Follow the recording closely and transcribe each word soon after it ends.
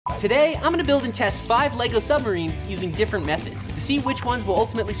Today, I'm gonna build and test 5 LEGO submarines using different methods to see which ones will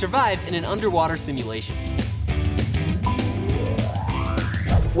ultimately survive in an underwater simulation.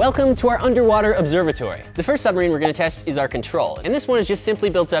 Welcome to our underwater observatory. The first submarine we're gonna test is our Control, and this one is just simply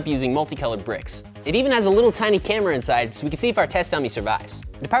built up using multicolored bricks. It even has a little tiny camera inside so we can see if our test dummy survives.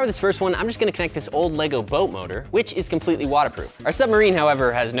 To power this first one, I'm just gonna connect this old LEGO boat motor, which is completely waterproof. Our submarine,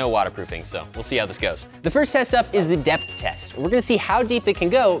 however, has no waterproofing, so we'll see how this goes. The first test up is the depth test. We're gonna see how deep it can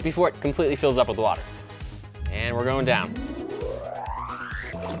go before it completely fills up with water. And we're going down.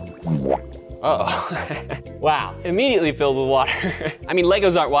 Uh-oh. Wow, immediately filled with water. I mean,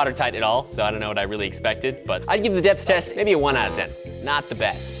 Legos aren't watertight at all, so I don't know what I really expected, but I'd give the depth test maybe a 1 out of 10. Not the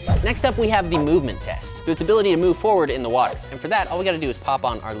best. Next up, we have the movement test. So its ability to move forward in the water. And for that, all we gotta do is pop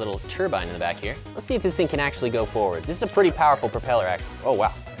on our little turbine in the back here. Let's see if this thing can actually go forward. This is a pretty powerful propeller, actually. Oh,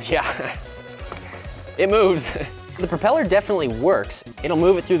 wow. Yeah, it moves. The propeller definitely works. It'll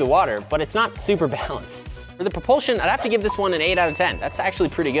move it through the water, but it's not super balanced. For the propulsion, I'd have to give this one an 8 out of 10. That's actually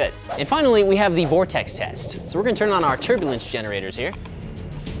pretty good. And finally, we have the vortex test. So we're gonna turn on our turbulence generators here.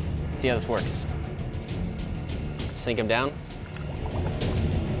 Let's see how this works. Sink them down.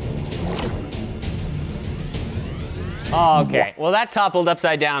 Okay, well that toppled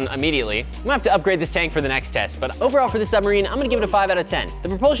upside down immediately. I'm gonna have to upgrade this tank for the next test, but overall for this submarine, I'm gonna give it a 5 out of 10. The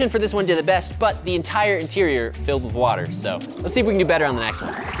propulsion for this one did the best, but the entire interior filled with water, so let's see if we can do better on the next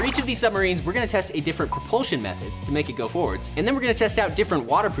one. For each of these submarines, we're gonna test a different propulsion method to make it go forwards, and then we're gonna test out different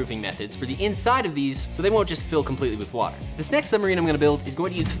waterproofing methods for the inside of these so they won't just fill completely with water. This next submarine I'm gonna build is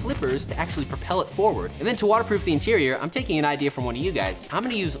going to use flippers to actually propel it forward, and then to waterproof the interior, I'm taking an idea from one of you guys. I'm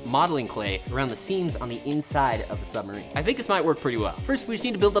gonna use modeling clay around the seams on the inside of the submarine. I think this might work pretty well. First, we just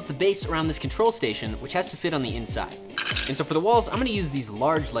need to build up the base around this control station, which has to fit on the inside. And so for the walls, I'm gonna use these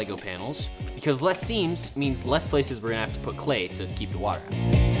large LEGO panels because less seams means less places we're gonna have to put clay to keep the water out.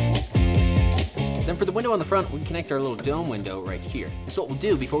 Then for the window on the front, we can connect our little dome window right here. So what we'll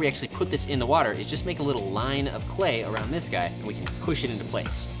do before we actually put this in the water is just make a little line of clay around this guy and we can push it into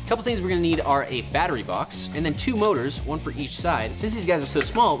place. A couple things we're gonna need are a battery box and then 2 motors, one for each side. Since these guys are so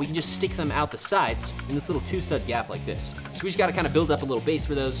small, we can just stick them out the sides in this little 2-stud gap like this. So we just gotta kind of build up a little base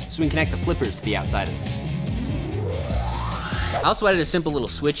for those so we can connect the flippers to the outside of this. I also added a simple little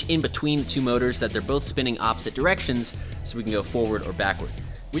switch in between the 2 motors that they're both spinning opposite directions so we can go forward or backward.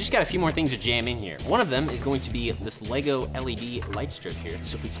 We just got a few more things to jam in here. One of them is going to be this LEGO LED light strip here.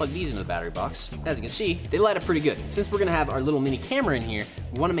 So if we plug these into the battery box, as you can see, they light up pretty good. Since we're gonna have our little mini camera in here,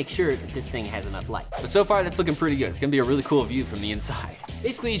 we wanna make sure that this thing has enough light. But so far, that's looking pretty good. It's gonna be a really cool view from the inside.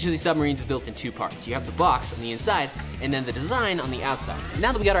 Basically, each of these submarines is built in 2 parts. You have the box on the inside, and then the design on the outside.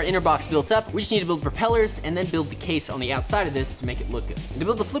 Now that we got our inner box built up, we just need to build propellers and then build the case on the outside of this to make it look good. And to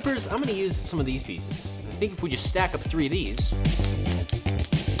build the flippers, I'm gonna use some of these pieces. I think if we just stack up 3 of these,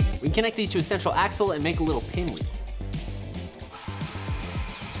 we can connect these to a central axle and make a little pin wheel.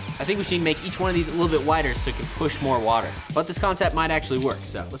 I think we should make each one of these a little bit wider so it can push more water. But this concept might actually work,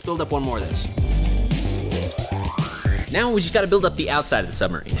 so let's build up one more of those. Now we just gotta build up the outside of the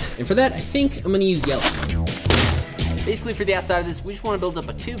submarine. And for that, I think I'm gonna use yellow. Basically for the outside of this, we just wanna build up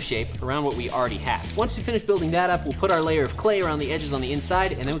a tube shape around what we already have. Once we finish building that up, we'll put our layer of clay around the edges on the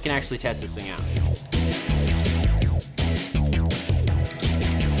inside, and then we can actually test this thing out.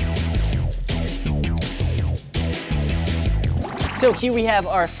 So here we have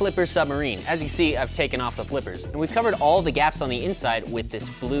our flipper submarine. As you can see, I've taken off the flippers, and we've covered all the gaps on the inside with this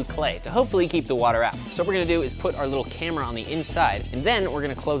blue clay to hopefully keep the water out. So what we're gonna do is put our little camera on the inside, and then we're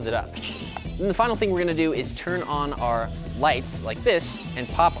gonna close it up. And the final thing we're gonna do is turn on our lights like this and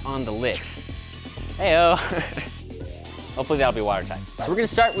pop on the lid. Heyo. Hopefully that'll be watertight. So we're gonna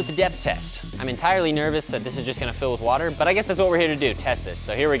start with the depth test. I'm entirely nervous that this is just gonna fill with water, but I guess that's what we're here to do, test this.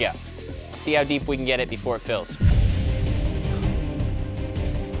 So here we go. See how deep we can get it before it fills.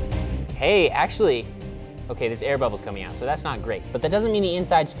 Hey, actually, okay, there's air bubbles coming out, so that's not great, but that doesn't mean the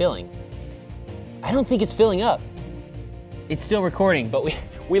inside's filling. I don't think it's filling up. It's still recording, but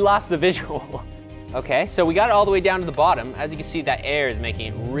we lost the visual. Okay, so we got it all the way down to the bottom. As you can see, that air is making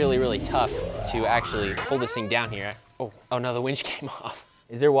it really, really tough to actually pull this thing down here. Oh no, the winch came off.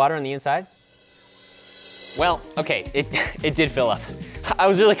 Is there water on the inside? Well, okay, it did fill up. I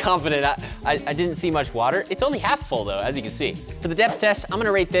was really confident. I didn't see much water. It's only half full though, as you can see. For the depth test, I'm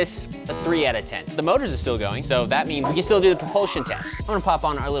gonna rate this a 3 out of 10. The motors are still going, so that means we can still do the propulsion test. I'm gonna pop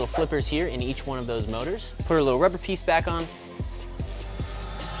on our little flippers here in each one of those motors. Put our little rubber piece back on.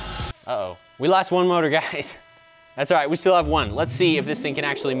 Uh-oh, we lost one motor, guys. That's all right, we still have one. Let's see if this thing can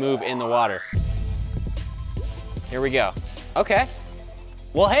actually move in the water. Here we go. Okay.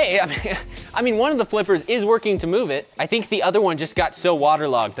 Well, hey, I mean, I mean, one of the flippers is working to move it. I think the other one just got so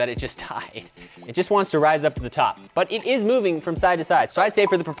waterlogged that it just died. It just wants to rise up to the top, but it is moving from side to side. So I'd say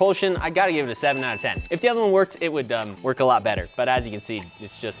for the propulsion, I gotta give it a 7 out of 10. If the other one worked, it would work a lot better. But as you can see,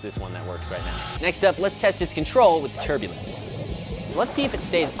 it's just this one that works right now. Next up, let's test its control with the turbulence. So let's see if it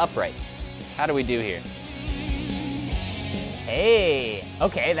stays upright. How do we do here? Hey,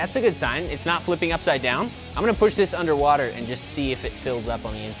 okay, that's a good sign. It's not flipping upside down. I'm gonna push this underwater and just see if it fills up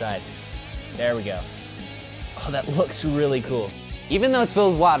on the inside. There we go. Oh, that looks really cool. Even though it's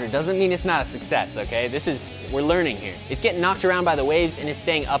filled with water, doesn't mean it's not a success, okay? We're learning here. It's getting knocked around by the waves and it's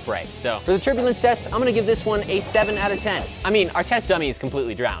staying upright. So for the turbulence test, I'm gonna give this one a 7 out of 10. I mean, our test dummy is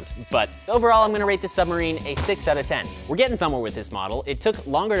completely drowned, but overall, I'm gonna rate this submarine a 6 out of 10. We're getting somewhere with this model. It took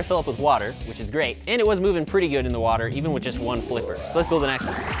longer to fill up with water, which is great, and it was moving pretty good in the water, even with just one flipper. So let's build the next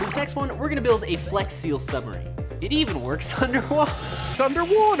one. For this next one, we're gonna build a Flex Seal submarine. It even works underwater. It's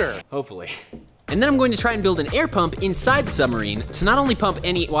underwater. Hopefully. And then I'm going to try and build an air pump inside the submarine to not only pump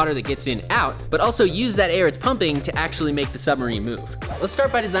any water that gets in out, but also use that air it's pumping to actually make the submarine move. Let's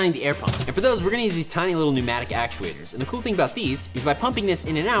start by designing the air pumps. And for those, we're gonna use these tiny little pneumatic actuators. And the cool thing about these is by pumping this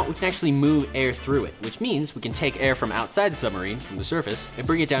in and out, we can actually move air through it, which means we can take air from outside the submarine, from the surface, and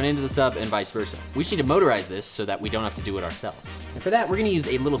bring it down into the sub and vice versa. We just need to motorize this so that we don't have to do it ourselves. And for that, we're gonna use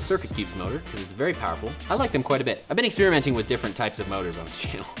a little circuit cubes motor, because it's very powerful. I like them quite a bit. I've been experimenting with different types of motors on this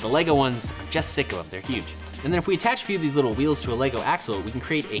channel. The LEGO ones, I'm just sick of them, they're huge. And then if we attach a few of these little wheels to a LEGO axle, we can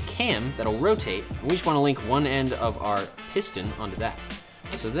create a cam that'll rotate, and we just wanna link one end of our piston onto that.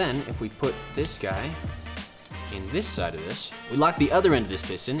 So then, if we put this guy in this side of this, we lock the other end of this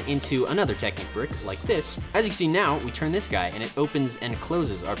piston into another Technic brick like this. As you can see now, we turn this guy and it opens and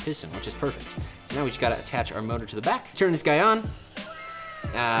closes our piston, which is perfect. So now we just gotta attach our motor to the back, turn this guy on.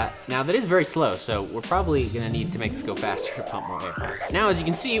 Now that is very slow, so we're probably gonna need to make this go faster to pump more air. Now, as you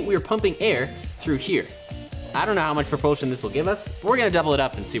can see, we are pumping air through here. I don't know how much propulsion this will give us, but we're gonna double it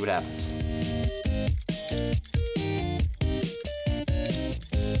up and see what happens.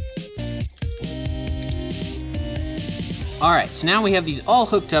 All right, so now we have these all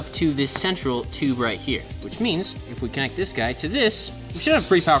hooked up to this central tube right here, which means if we connect this guy to this, we should have a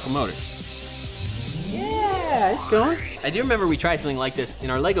pretty powerful motor. Yeah, it's going. I do remember we tried something like this in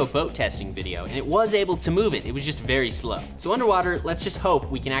our LEGO boat testing video, and it was able to move it. It was just very slow. So underwater, let's just hope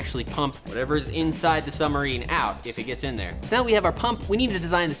we can actually pump whatever's inside the submarine out if it gets in there. So now we have our pump, we need to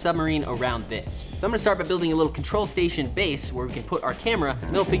design the submarine around this. So I'm gonna start by building a little control station base where we can put our camera,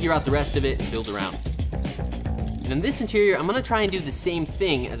 and they'll figure out the rest of it and build around it. And in this interior, I'm gonna try and do the same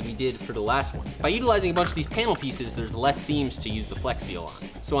thing as we did for the last one. By utilizing a bunch of these panel pieces, there's less seams to use the Flex Seal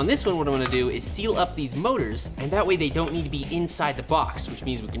on. So on this one, what I'm gonna do is seal up these motors, and that way they don't need to be inside the box, which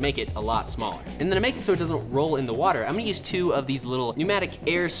means we can make it a lot smaller. And then to make it so it doesn't roll in the water, I'm gonna use 2 of these little pneumatic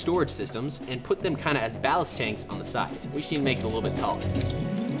air storage systems and put them kind of as ballast tanks on the sides. We just need to make it a little bit taller.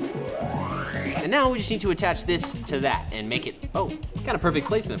 And now we just need to attach this to that and make it, oh, got a perfect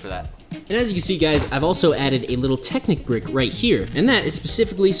placement for that. And as you can see, guys, I've also added a little Technic brick right here. And that is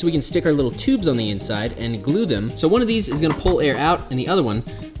specifically so we can stick our little tubes on the inside and glue them. So one of these is gonna pull air out, and the other one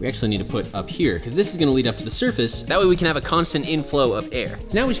we actually need to put up here, because this is gonna lead up to the surface. That way we can have a constant inflow of air.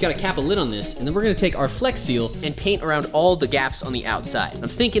 So now we just gotta cap a lid on this, and then we're gonna take our Flex Seal and paint around all the gaps on the outside. I'm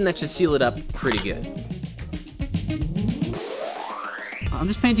thinking that should seal it up pretty good. I'm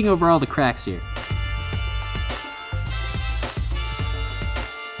just painting over all the cracks here.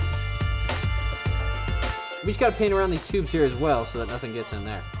 We just gotta paint around these tubes here as well so that nothing gets in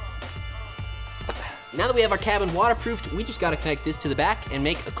there. Now that we have our cabin waterproofed, we just gotta connect this to the back and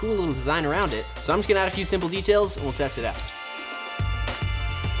make a cool little design around it. So I'm just gonna add a few simple details and we'll test it out.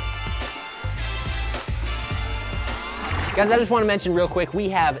 Guys, I just want to mention real quick, we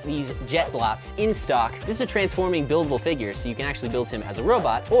have these jet blots in stock. This is a transforming buildable figure, so you can actually build him as a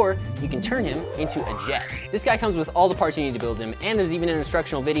robot, or you can turn him into a jet. This guy comes with all the parts you need to build him, and there's even an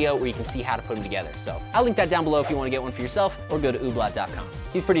instructional video where you can see how to put him together. So I'll link that down below if you want to get one for yourself, or go to ooblat.com.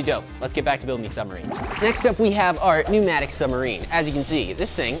 He's pretty dope. Let's get back to building these submarines. Next up, we have our pneumatic submarine. As you can see,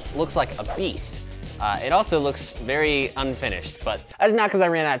 this thing looks like a beast. It also looks very unfinished, but that's not because I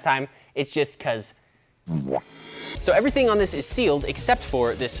ran out of time. It's just because. So everything on this is sealed except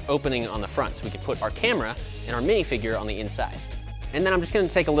for this opening on the front, so we can put our camera and our minifigure on the inside. And then I'm just gonna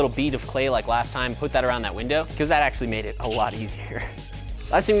take a little bead of clay like last time, put that around that window, because that actually made it a lot easier.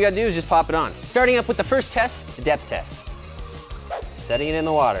 Last thing we gotta do is just pop it on. Starting up with the first test, the depth test. Setting it in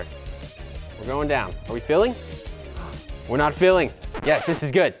the water. We're going down. Are we filling? We're not filling. Yes, this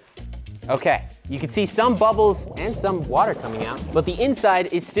is good. Okay, you can see some bubbles and some water coming out, but the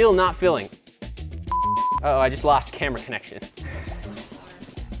inside is still not filling. Uh-oh, I just lost camera connection.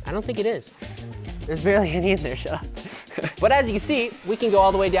 I don't think it is. There's barely any in there, shut up. But as you can see, we can go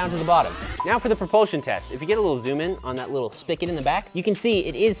all the way down to the bottom. Now for the propulsion test. If you get a little zoom in on that little spigot in the back, you can see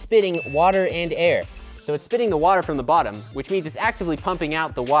it is spitting water and air. So it's spitting the water from the bottom, which means it's actively pumping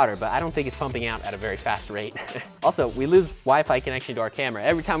out the water, but I don't think it's pumping out at a very fast rate. Also, we lose Wi-Fi connection to our camera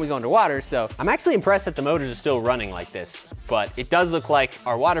every time we go underwater, so I'm actually impressed that the motors are still running like this. But it does look like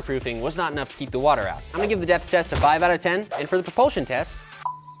our waterproofing was not enough to keep the water out. I'm gonna give the depth test a 5 out of 10, and for the propulsion test,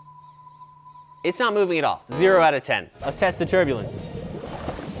 it's not moving at all, 0 out of 10. Let's test the turbulence.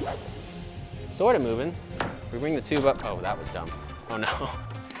 It's sort of moving. We bring the tube up, oh, that was dumb. Oh no,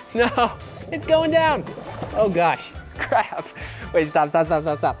 no. It's going down. Oh gosh, crap. Wait, stop.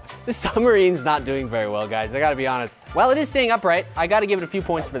 This submarine's not doing very well, guys. I gotta be honest. While it is staying upright, I gotta give it a few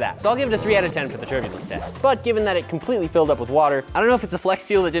points for that. So I'll give it a 3 out of 10 for the turbulence test. But given that it completely filled up with water, I don't know if it's a flex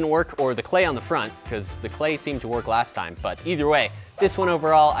seal that didn't work or the clay on the front, because the clay seemed to work last time. But either way, this one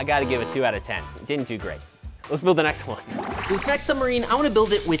overall, I gotta give it 2 out of 10. It didn't do great. Let's build the next one. For this next submarine, I want to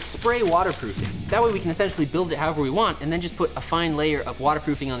build it with spray waterproofing. That way we can essentially build it however we want and then just put a fine layer of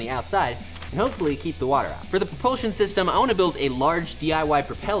waterproofing on the outside and hopefully keep the water out. For the propulsion system, I want to build a large DIY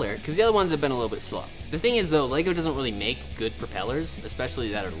propeller because the other ones have been a little bit slow. The thing is though, LEGO doesn't really make good propellers, especially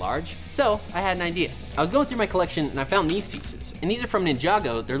that are large. So I had an idea. I was going through my collection and I found these pieces. And these are from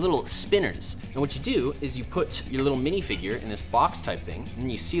Ninjago, they're little spinners. And what you do is you put your little minifigure in this box type thing and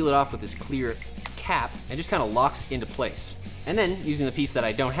you seal it off with this clear cap and just kind of locks into place. And then using the piece that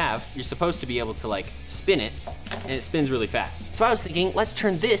I don't have, you're supposed to be able to like spin it and it spins really fast. So I was thinking, let's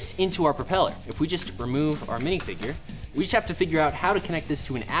turn this into our propeller. If we just remove our minifigure, we just have to figure out how to connect this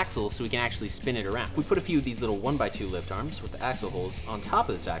to an axle so we can actually spin it around. If we put a few of these little 1x2 lift arms with the axle holes on top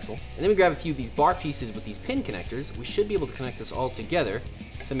of this axle, and then we grab a few of these bar pieces with these pin connectors, we should be able to connect this all together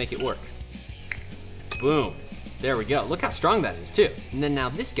to make it work. Boom. There we go. Look how strong that is too. And then now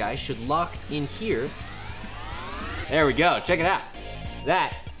this guy should lock in here. There we go, check it out.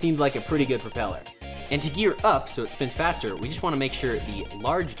 That seems like a pretty good propeller. And to gear up so it spins faster, we just want to make sure the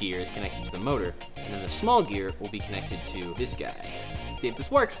large gear is connected to the motor, and then the small gear will be connected to this guy. Let's see if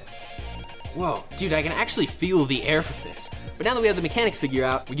this works. Whoa, dude, I can actually feel the air from this. But now that we have the mechanics figured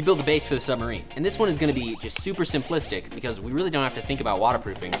out, we can build the base for the submarine. And this one is gonna be just super simplistic because we really don't have to think about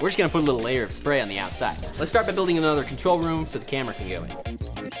waterproofing. We're just gonna put a little layer of spray on the outside. Let's start by building another control room so the camera can go in.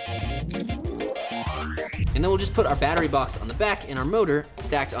 And then we'll just put our battery box on the back and our motor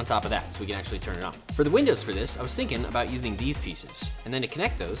stacked on top of that so we can actually turn it on. For the windows for this, I was thinking about using these pieces. And then to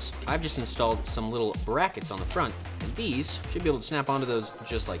connect those, I've just installed some little brackets on the front, and these should be able to snap onto those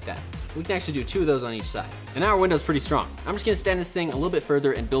just like that. We can actually do 2 of those on each side. And now our window's pretty strong. I'm just gonna stand this thing a little bit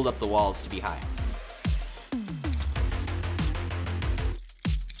further and build up the walls to be high.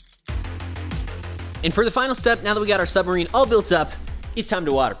 And for the final step, now that we got our submarine all built up, it's time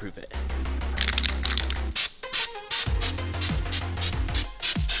to waterproof it.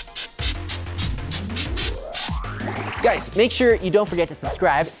 Guys, make sure you don't forget to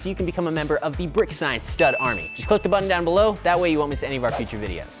subscribe so you can become a member of the Brick Science Stud Army. Just click the button down below, that way you won't miss any of our future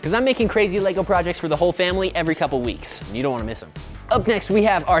videos. Because I'm making crazy LEGO projects for the whole family every couple weeks, and you don't want to miss them. Up next, we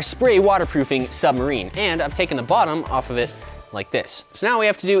have our spray waterproofing submarine, and I've taken the bottom off of it like this. So now all we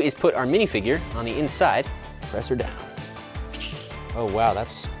have to do is put our minifigure on the inside, press her down. Oh wow,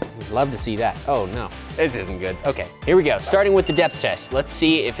 we'd love to see that. Oh no, this isn't good. Okay, here we go, starting with the depth test. Let's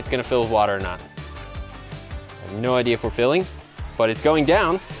see if it's gonna fill with water or not. No idea if we're filling, but it's going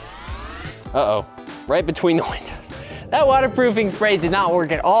down. Uh-oh, right between the windows. That waterproofing spray did not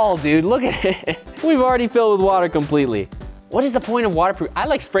work at all, dude. Look at it. We've already filled with water completely. What is the point of waterproof? I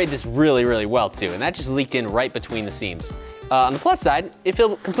like sprayed this really, really well too, and that just leaked in right between the seams. On the plus side, it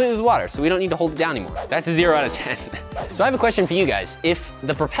filled completely with water, so we don't need to hold it down anymore. That's a 0 out of 10. So I have a question for you guys. If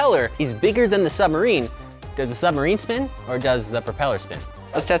the propeller is bigger than the submarine, does the submarine spin or does the propeller spin?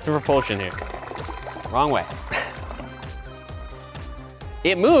 Let's test the propulsion here. Wrong way.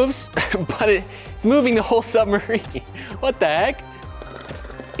 It moves, but it's moving the whole submarine. What the heck?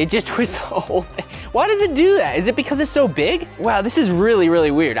 It just twists the whole thing. Why does it do that? Is it because it's so big? Wow, this is really, really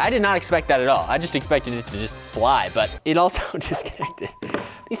weird. I did not expect that at all. I just expected it to just fly, but it also disconnected.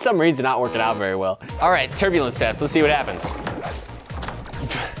 These submarines are not working out very well. All right, turbulence test. Let's see what happens.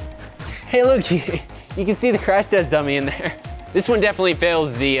 Hey, look, you can see the crash test dummy in there. This one definitely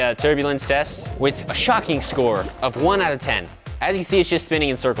fails the turbulence test with a shocking score of 1 out of 10. As you can see, it's just spinning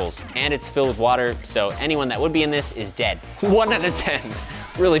in circles and it's filled with water, so anyone that would be in this is dead. 1 out of 10,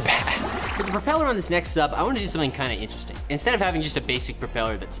 really bad. For the propeller on this next sub, I want to do something kind of interesting. Instead of having just a basic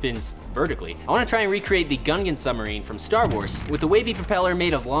propeller that spins vertically, I want to try and recreate the Gungan submarine from Star Wars with a wavy propeller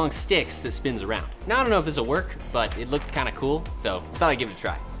made of long sticks that spins around. Now, I don't know if this will work, but it looked kind of cool, so I thought I'd give it a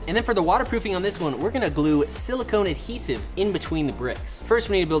try. And then for the waterproofing on this one, we're gonna glue silicone adhesive in between the bricks. First,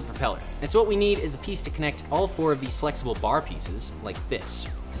 we need to build a propeller. And so what we need is a piece to connect all 4 of these flexible bar pieces like this.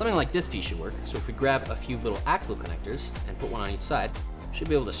 Something like this piece should work. So if we grab a few little axle connectors and put one on each side, should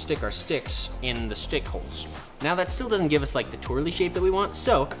be able to stick our sticks in the stick holes. Now that still doesn't give us like the twirly shape that we want,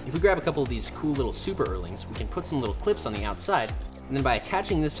 so if we grab a couple of these cool little super Erlings, we can put some little clips on the outside, and then by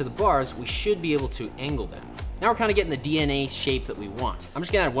attaching this to the bars, we should be able to angle them. Now we're kind of getting the DNA shape that we want. I'm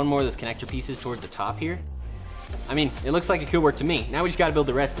just gonna add one more of those connector pieces towards the top here. I mean, it looks like it could work to me. Now we just gotta build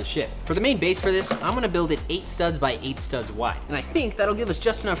the rest of the ship. For the main base for this, I'm gonna build it 8 studs by 8 studs wide. And I think that'll give us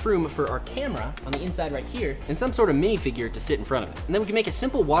just enough room for our camera on the inside right here and some sort of minifigure to sit in front of it. And then we can make a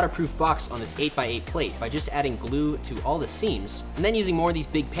simple waterproof box on this 8 by 8 plate by just adding glue to all the seams and then using more of these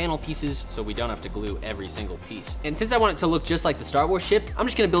big panel pieces so we don't have to glue every single piece. And since I want it to look just like the Star Wars ship, I'm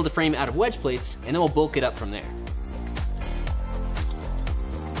just gonna build a frame out of wedge plates and then we'll bulk it up from there.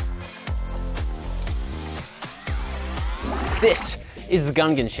 This is the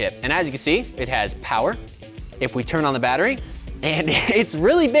Gungan ship, and as you can see, it has power if we turn on the battery, and it's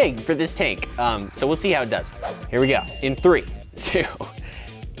really big for this tank, so we'll see how it does. Here we go, in 3, 2,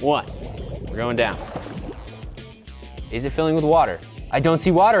 1. We're going down. Is it filling with water? I don't see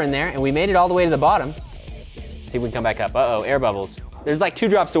water in there, and we made it all the way to the bottom. See if we can come back up. Uh-oh, air bubbles. There's like 2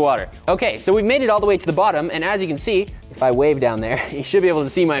 drops of water. Okay, so we've made it all the way to the bottom, and as you can see, if I wave down there, you should be able to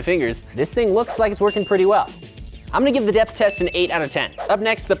see my fingers. This thing looks like it's working pretty well. I'm gonna give the depth test an 8 out of 10. Up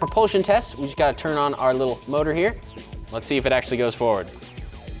next, the propulsion test. We just gotta turn on our little motor here. Let's see if it actually goes forward.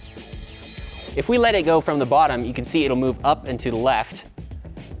 If we let it go from the bottom, you can see it'll move up and to the left.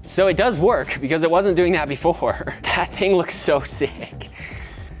 So it does work because it wasn't doing that before. That thing looks so sick.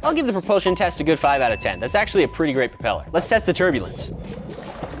 I'll give the propulsion test a good 5 out of 10. That's actually a pretty great propeller. Let's test the turbulence.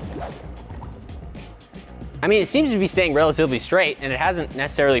 I mean, it seems to be staying relatively straight and it hasn't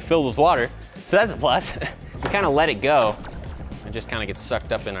necessarily filled with water, so that's a plus. We kind of let it go, it just kind of gets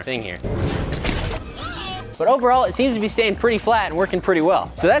sucked up in our thing here. But overall, it seems to be staying pretty flat and working pretty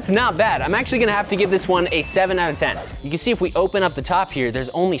well. So that's not bad. I'm actually gonna have to give this one a 7 out of 10. You can see if we open up the top here, there's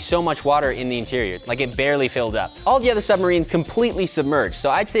only so much water in the interior, like it barely filled up. All the other submarines completely submerged,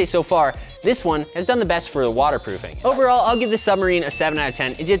 so I'd say so far, this one has done the best for the waterproofing. Overall, I'll give this submarine a 7 out of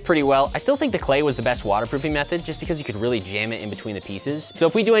 10. It did pretty well. I still think the clay was the best waterproofing method just because you could really jam it in between the pieces. So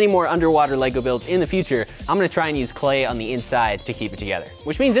if we do any more underwater LEGO builds in the future, I'm gonna try and use clay on the inside to keep it together.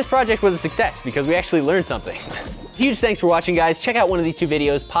 Which means this project was a success because we actually learned something. Huge thanks for watching, guys. Check out one of these 2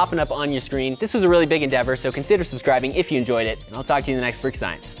 videos popping up on your screen. This was a really big endeavor, so consider subscribing if you enjoyed it, and I'll talk to you in the next Brick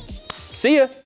Science. See ya!